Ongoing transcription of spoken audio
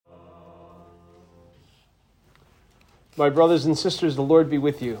My brothers and sisters, the Lord be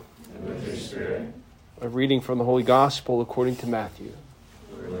with you. And with your spirit. A reading from the Holy Gospel according to Matthew.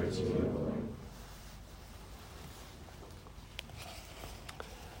 Glory to you, Lord.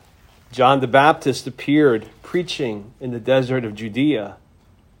 John the Baptist appeared preaching in the desert of Judea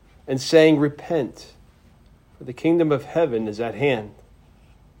and saying, "Repent, for the kingdom of heaven is at hand."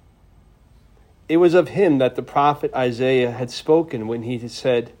 It was of him that the prophet Isaiah had spoken when he had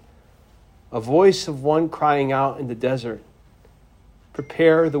said, "A voice of one crying out in the desert,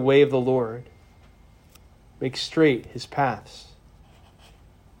 prepare the way of the Lord, make straight his paths."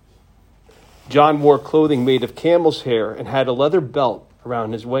 John wore clothing made of camel's hair and had a leather belt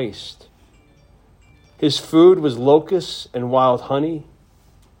around his waist. His food was locusts and wild honey.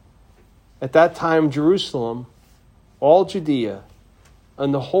 At that time, Jerusalem, all Judea,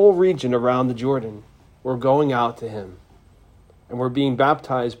 and the whole region around the Jordan were going out to him and were being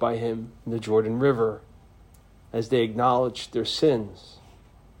baptized by him in the Jordan River as they acknowledged their sins.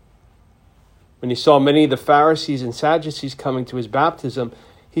 When he saw many of the Pharisees and Sadducees coming to his baptism,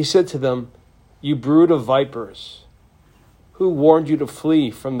 he said to them, "You brood of vipers, who warned you to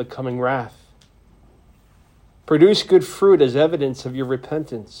flee from the coming wrath? Produce good fruit as evidence of your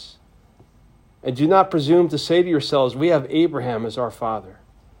repentance. And do not presume to say to yourselves, 'We have Abraham as our father.'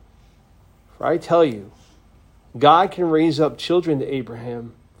 For I tell you, God can raise up children to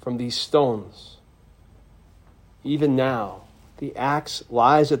Abraham from these stones. Even now, the axe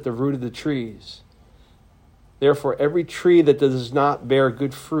lies at the root of the trees. Therefore, every tree that does not bear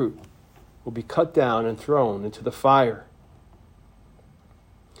good fruit will be cut down and thrown into the fire.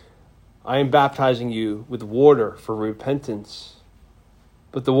 I am baptizing you with water for repentance,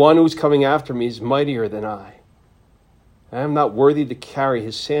 but the one who is coming after me is mightier than I. I am not worthy to carry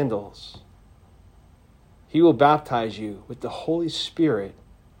his sandals. He will baptize you with the Holy Spirit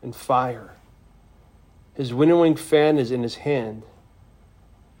and fire. His winnowing fan is in his hand.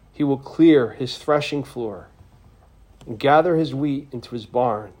 He will clear his threshing floor and gather his wheat into his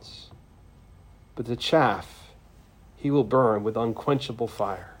barns, but the chaff he will burn with unquenchable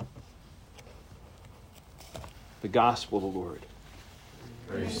fire." The Gospel of the Lord.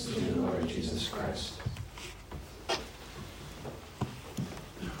 Praise to you, Lord Jesus Christ.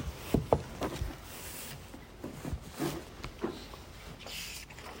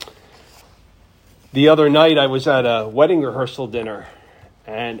 The other night I was at a wedding rehearsal dinner,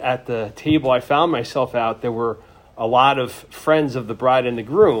 and at the table I found myself at, there were a lot of friends of the bride and the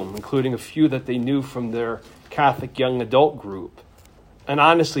groom, including a few that they knew from their Catholic young adult group. And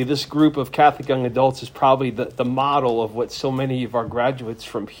honestly, this group of Catholic young adults is probably the model of what so many of our graduates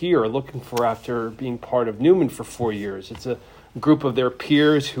from here are looking for after being part of Newman for 4 years. It's a group of their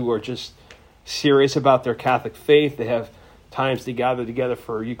peers who are just serious about their Catholic faith. They have times they gather together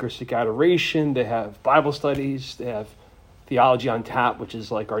for Eucharistic adoration. They have Bible studies. They have Theology on Tap, which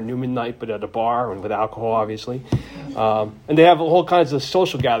is like our Newman night, but at a bar and with alcohol, obviously. And they have all kinds of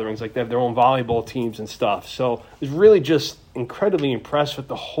social gatherings, like they have their own volleyball teams and stuff. So I was really just incredibly impressed with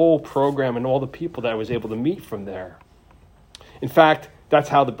the whole program and all the people that I was able to meet from there. In fact, that's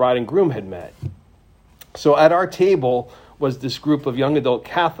how the bride and groom had met. So at our table was this group of young adult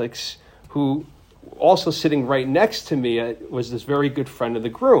Catholics who also sitting right next to me was this very good friend of the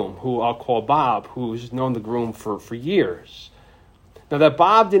groom, who I'll call Bob, who's known the groom for years. Now that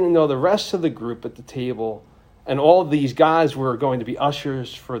Bob didn't know the rest of the group at the table, and all of these guys were going to be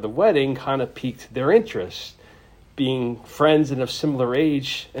ushers for the wedding, kind of piqued their interest. Being friends and of similar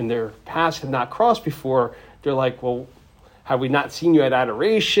age, and their paths had not crossed before, they're like, "Well, have we not seen you at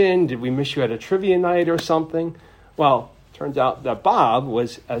adoration? Did we miss you at a trivia night or something?" Well, turns out that Bob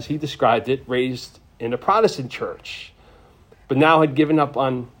was, as he described it, raised in a Protestant church, but now had given up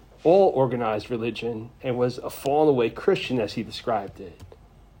on all organized religion and was a fallen away Christian, as he described it.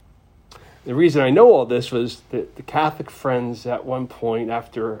 The reason I know all this was that the Catholic friends at one point,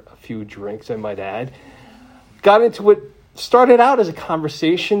 after a few drinks, I might add, got into what started out as a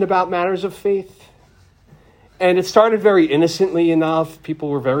conversation about matters of faith. And it started very innocently enough. People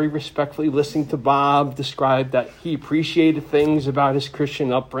were very respectfully listening to Bob describe that he appreciated things about his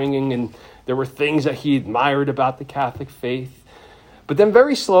Christian upbringing, and there were things that he admired about the Catholic faith. But then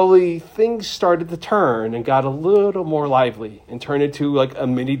very slowly, things started to turn and got a little more lively and turned into like a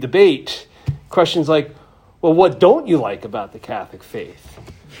mini debate. Questions like, "Well, what don't you like about the Catholic faith?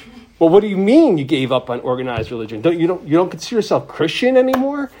 Well, what do you mean you gave up on organized religion? You don't consider yourself Christian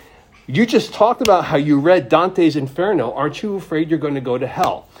anymore? You just talked about how you read Dante's Inferno. Aren't you afraid you're going to go to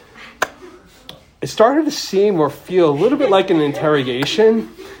hell?" It started to seem or feel a little bit like an interrogation.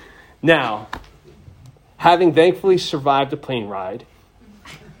 Now, having thankfully survived a plane ride,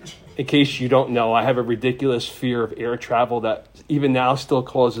 In case you don't know, I have a ridiculous fear of air travel that even now still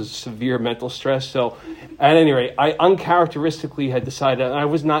causes severe mental stress. So at any rate, I uncharacteristically had decided I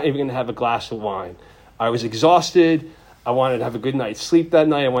was not even going to have a glass of wine. I was exhausted. I wanted to have a good night's sleep that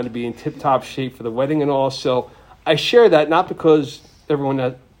night. I wanted to be in tip-top shape for the wedding and all. So I share that not because everyone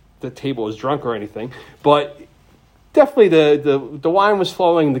at the table was drunk or anything, but definitely the wine was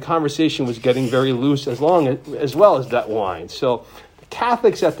flowing. The conversation was getting very loose as well as that wine. So the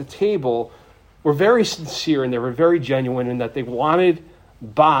Catholics at the table were very sincere and they were very genuine in that they wanted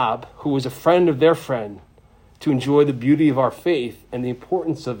Bob, who was a friend of their friend, to enjoy the beauty of our faith and the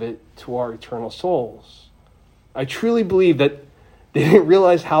importance of it to our eternal souls. I truly believe that they didn't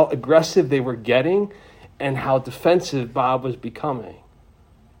realize how aggressive they were getting and how defensive Bob was becoming.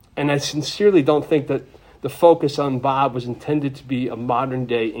 And I sincerely don't think that the focus on Bob was intended to be a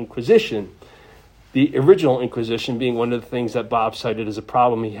modern-day Inquisition, the original Inquisition being one of the things that Bob cited as a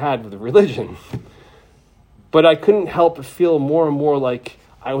problem he had with the religion. But I couldn't help but feel more and more like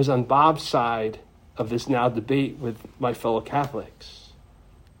I was on Bob's side of this now debate with my fellow Catholics.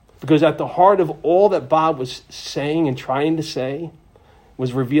 Because at the heart of all that Bob was saying and trying to say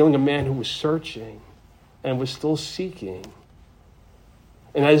was revealing a man who was searching and was still seeking.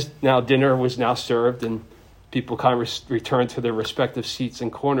 And as now dinner was now served and people kind of returned to their respective seats and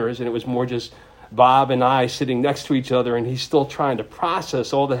corners, and it was more just Bob and I sitting next to each other, and he's still trying to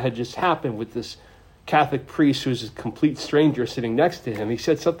process all that had just happened with this Catholic priest who's a complete stranger sitting next to him. He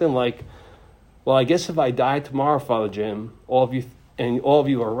said something like, well, I guess if I die tomorrow, Father Jim, all of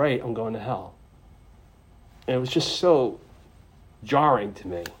you are right, I'm going to hell. And it was just so jarring to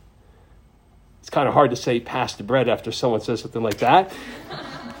me. It's kind of hard to say pass the bread after someone says something like that.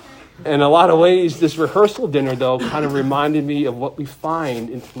 In a lot of ways, this rehearsal dinner, though, kind of reminded me of what we find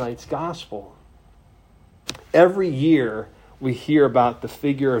in tonight's gospel. Every year, we hear about the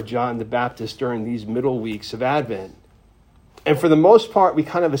figure of John the Baptist during these middle weeks of Advent. And for the most part, we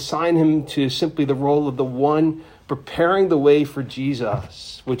kind of assign him to simply the role of the one preparing the way for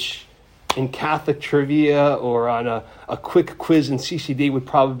Jesus, which in Catholic trivia or on a quick quiz in CCD would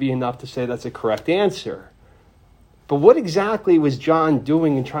probably be enough to say that's a correct answer. But what exactly was John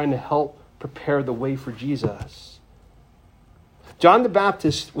doing in trying to help prepare the way for Jesus? John the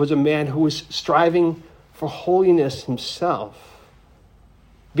Baptist was a man who was striving for holiness himself.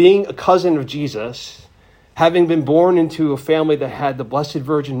 Being a cousin of Jesus, having been born into a family that had the Blessed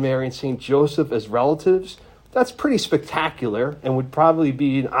Virgin Mary and St. Joseph as relatives, that's pretty spectacular and would probably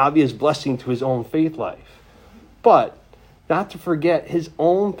be an obvious blessing to his own faith life. But not to forget, his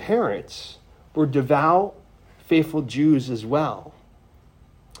own parents were devout, faithful Jews as well.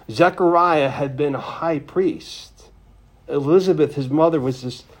 Zechariah had been a high priest. Elizabeth, his mother, was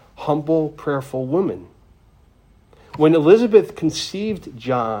this humble, prayerful woman. When Elizabeth conceived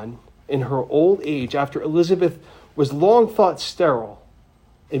John in her old age, after Elizabeth was long thought sterile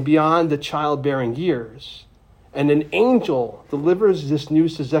and beyond the childbearing years, and an angel delivers this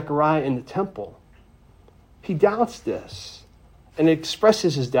news to Zechariah in the temple, he doubts this and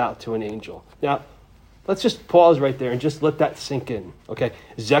expresses his doubt to an angel. Now, let's just pause right there and just let that sink in, okay?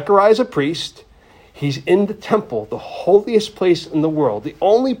 Zechariah is a priest. He's in the temple, the holiest place in the world, the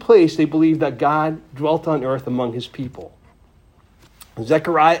only place they believe that God dwelt on earth among his people.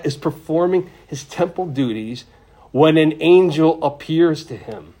 Zechariah is performing his temple duties when an angel appears to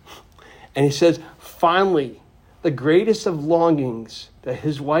him. And he says, finally, the greatest of longings that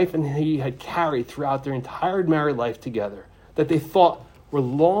his wife and he had carried throughout their entire married life together, that they thought were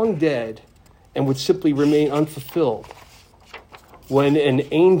long dead and would simply remain unfulfilled. When an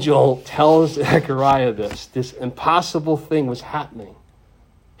angel tells Zechariah this impossible thing was happening,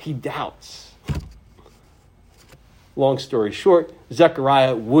 he doubts. Long story short,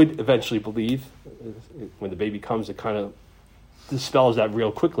 Zechariah would eventually believe. When the baby comes, it kind of dispels that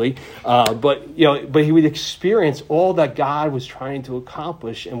real quickly. But he would experience all that God was trying to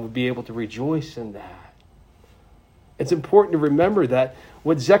accomplish and would be able to rejoice in that. It's important to remember that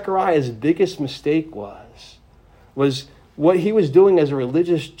what Zechariah's biggest mistake was what he was doing as a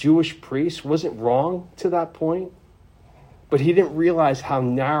religious Jewish priest wasn't wrong to that point, but he didn't realize how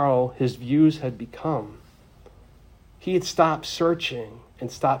narrow his views had become. He had stopped searching and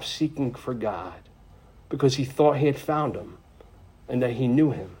stopped seeking for God because he thought he had found him and that he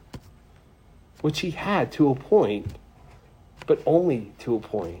knew him, which he had to a point, but only to a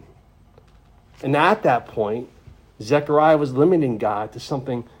point. And at that point, Zechariah was limiting God to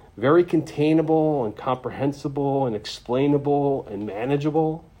something very containable and comprehensible and explainable and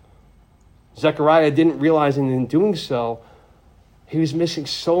manageable. Zechariah didn't realize, and in doing so, he was missing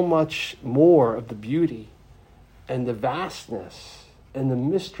so much more of the beauty and the vastness and the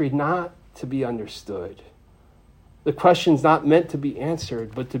mystery not to be understood. The question's not meant to be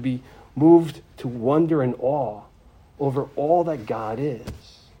answered, but to be moved to wonder and awe over all that God is.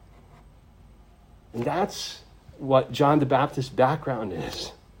 And that's what John the Baptist's background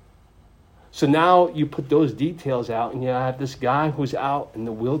is. So now you put those details out, and you have this guy who's out in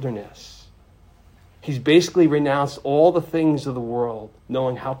the wilderness. He's basically renounced all the things of the world,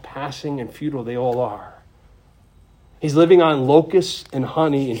 knowing how passing and futile they all are. He's living on locusts and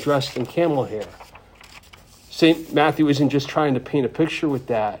honey and dressed in camel hair. St. Matthew isn't just trying to paint a picture with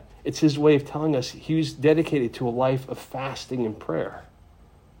that. It's his way of telling us he was dedicated to a life of fasting and prayer.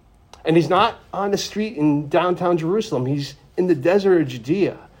 And he's not on the street in downtown Jerusalem. He's in the desert of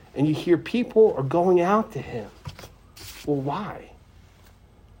Judea. And you hear people are going out to him. Well, why?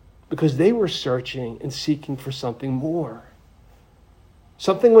 Because they were searching and seeking for something more.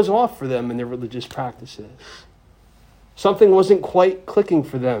 Something was off for them in their religious practices. Something wasn't quite clicking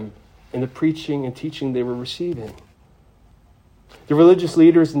for them in the preaching and teaching they were receiving. The religious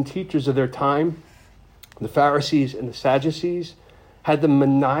leaders and teachers of their time, the Pharisees and the Sadducees, had them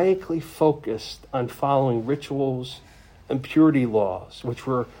maniacally focused on following rituals and purity laws, which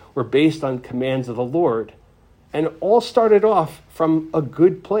were based on commands of the Lord, and all started off from a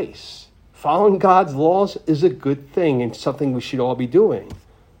good place. Following God's laws is a good thing and something we should all be doing.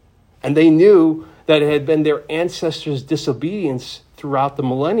 And they knew that it had been their ancestors' disobedience throughout the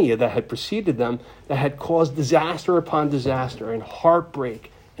millennia that had preceded them that had caused disaster upon disaster and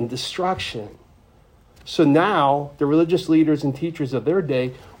heartbreak and destruction. So now the religious leaders and teachers of their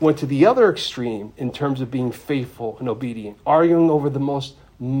day went to the other extreme in terms of being faithful and obedient, arguing over the most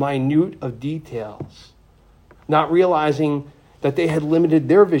minute of details, not realizing that they had limited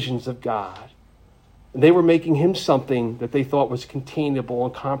their visions of God. They were making him something that they thought was containable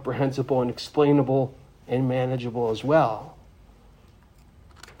and comprehensible and explainable and manageable as well.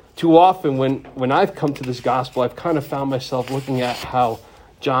 Too often when I've come to this gospel, I've kind of found myself looking at how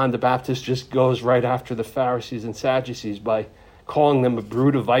John the Baptist just goes right after the Pharisees and Sadducees by calling them a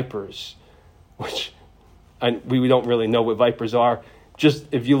brood of vipers, which we don't really know what vipers are. Just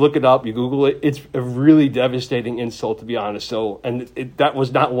if you look it up, you Google it, it's a really devastating insult, to be honest. That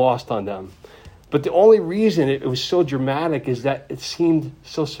was not lost on them. But the only reason it was so dramatic is that it seemed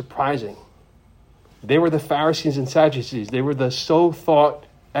so surprising. They were the Pharisees and Sadducees. They were the so-thought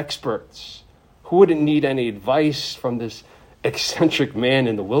experts who wouldn't need any advice from this eccentric man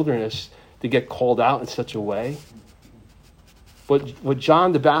in the wilderness to get called out in such a way. But what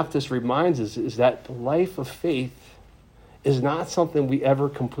John the Baptist reminds us is that the life of faith is not something we ever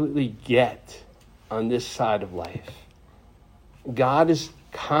completely get on this side of life. God is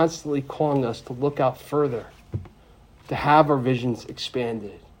constantly calling us to look out further, to have our visions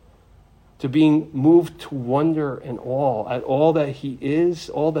expanded, to being moved to wonder and awe at all that he is,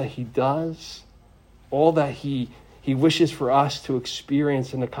 all that he does, all that he wishes for us to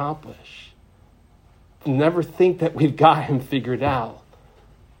experience and accomplish. To never think that we've got him figured out.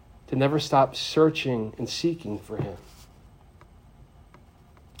 To never stop searching and seeking for him.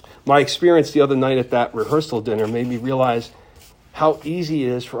 My experience the other night at that rehearsal dinner made me realize how easy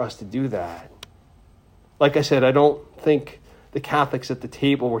it is for us to do that. Like I said, I don't think the Catholics at the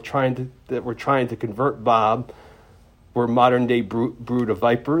table were trying to convert Bob were modern day brood of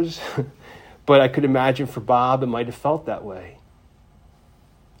vipers. But I could imagine for Bob, it might have felt that way.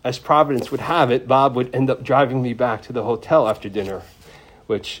 As Providence would have it, Bob would end up driving me back to the hotel after dinner,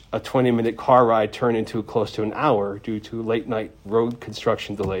 which a 20-minute car ride turned into close to an hour due to late-night road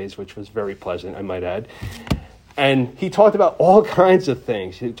construction delays, which was very pleasant, I might add. And he talked about all kinds of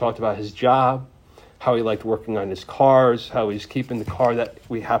things. He talked about his job, how he liked working on his cars, how he's keeping the car that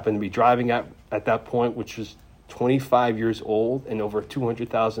we happened to be driving at that point, which was 25 years old and over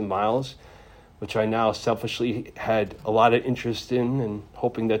 200,000 miles, which I now selfishly had a lot of interest in and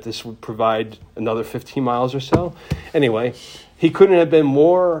hoping that this would provide another 15 miles or so. Anyway, he couldn't have been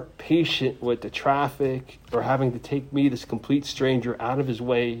more patient with the traffic or having to take me, this complete stranger, out of his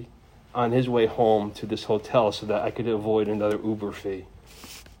way on his way home to this hotel so that I could avoid another Uber fee.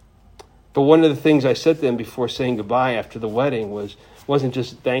 But one of the things I said to him before saying goodbye after the wedding wasn't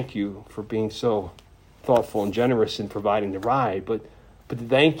just thank you for being so thoughtful and generous in providing the ride, but to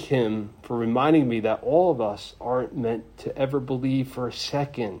thank him for reminding me that all of us aren't meant to ever believe for a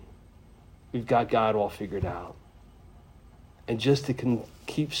second we've got God all figured out. And just to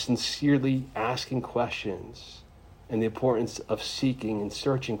keep sincerely asking questions and the importance of seeking and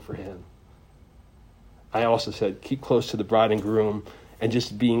searching for him. I also said, keep close to the bride and groom and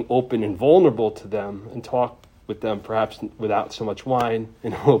just being open and vulnerable to them and talk with them, perhaps without so much wine,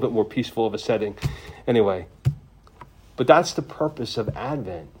 in a little bit more peaceful of a setting. Anyway, But that's the purpose of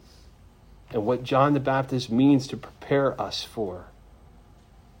Advent and what John the Baptist means to prepare us for.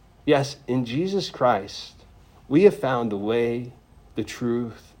 Yes, in Jesus Christ, we have found the way, the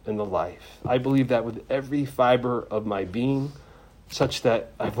truth, and the life. I believe that with every fiber of my being, such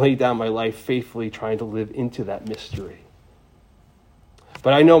that I've laid down my life faithfully trying to live into that mystery.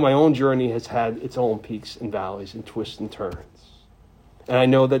 But I know my own journey has had its own peaks and valleys and twists and turns. And I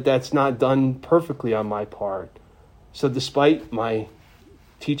know that that's not done perfectly on my part. So despite my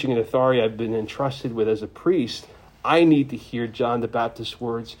teaching and authority I've been entrusted with as a priest, I need to hear John the Baptist's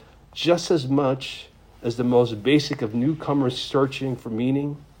words just as much as the most basic of newcomers searching for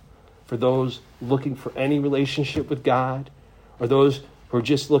meaning, for those looking for any relationship with God, or those who are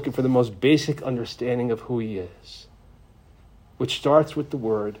just looking for the most basic understanding of who he is, which starts with the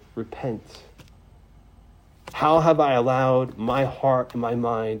word repent. How have I allowed my heart and my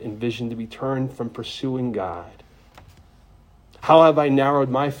mind and vision to be turned from pursuing God? How have I narrowed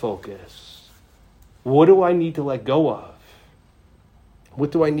my focus? What do I need to let go of?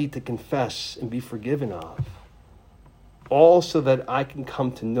 What do I need to confess and be forgiven of? All so that I can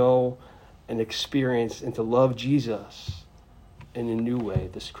come to know and experience and to love Jesus in a new way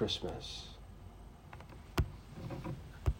this Christmas.